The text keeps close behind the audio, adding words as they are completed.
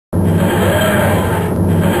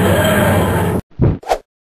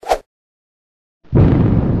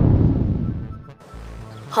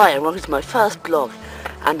Hi and welcome to my first vlog,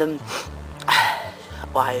 and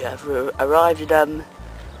I have arrived at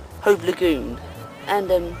Hope Lagoon,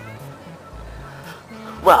 and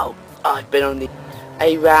well, I've been on the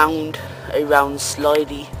a round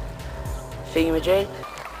slidey thingamajig.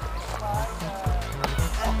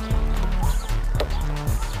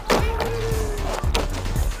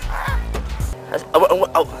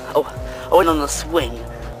 I went on a swing.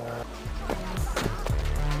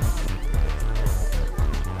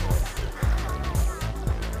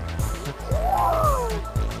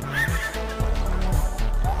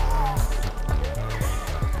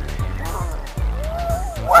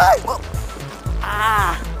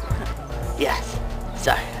 Yes,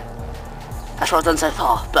 so that's what I've done so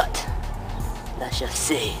far, but let's just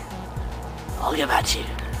see. I'll get back to you.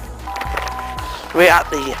 We're at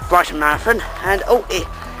the Brighton Marathon, and oh,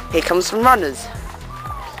 here comes some runners.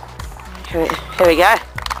 Here we go.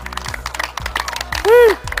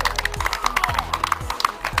 Woo!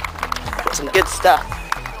 Got some good stuff.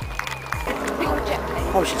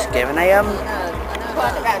 Oh, she's giving a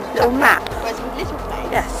little map.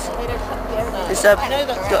 Yes. It's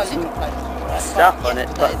got some stuff on it,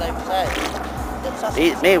 but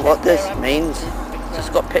beats me what this means. It's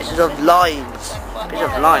just got pictures of lines.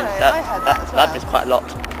 That is quite a lot.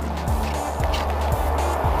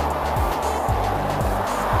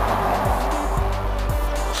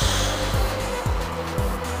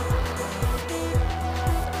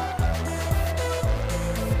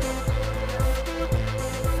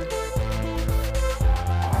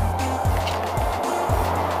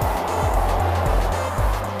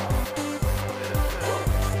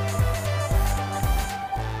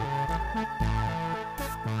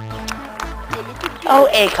 Oh,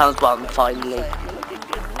 here comes one finally.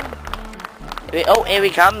 Oh, here he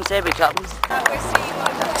comes, Toilet. Don't know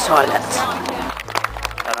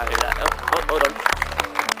who that. Oh, hold on.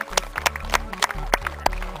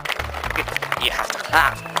 You have to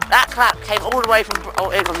clap. That clap came all the way from. Oh,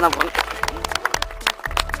 here comes another one.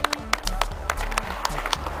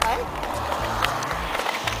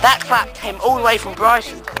 That clap came all the way from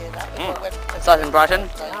Brighton. Starting in Brighton.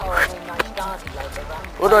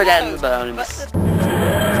 All the way down to the Birmingham.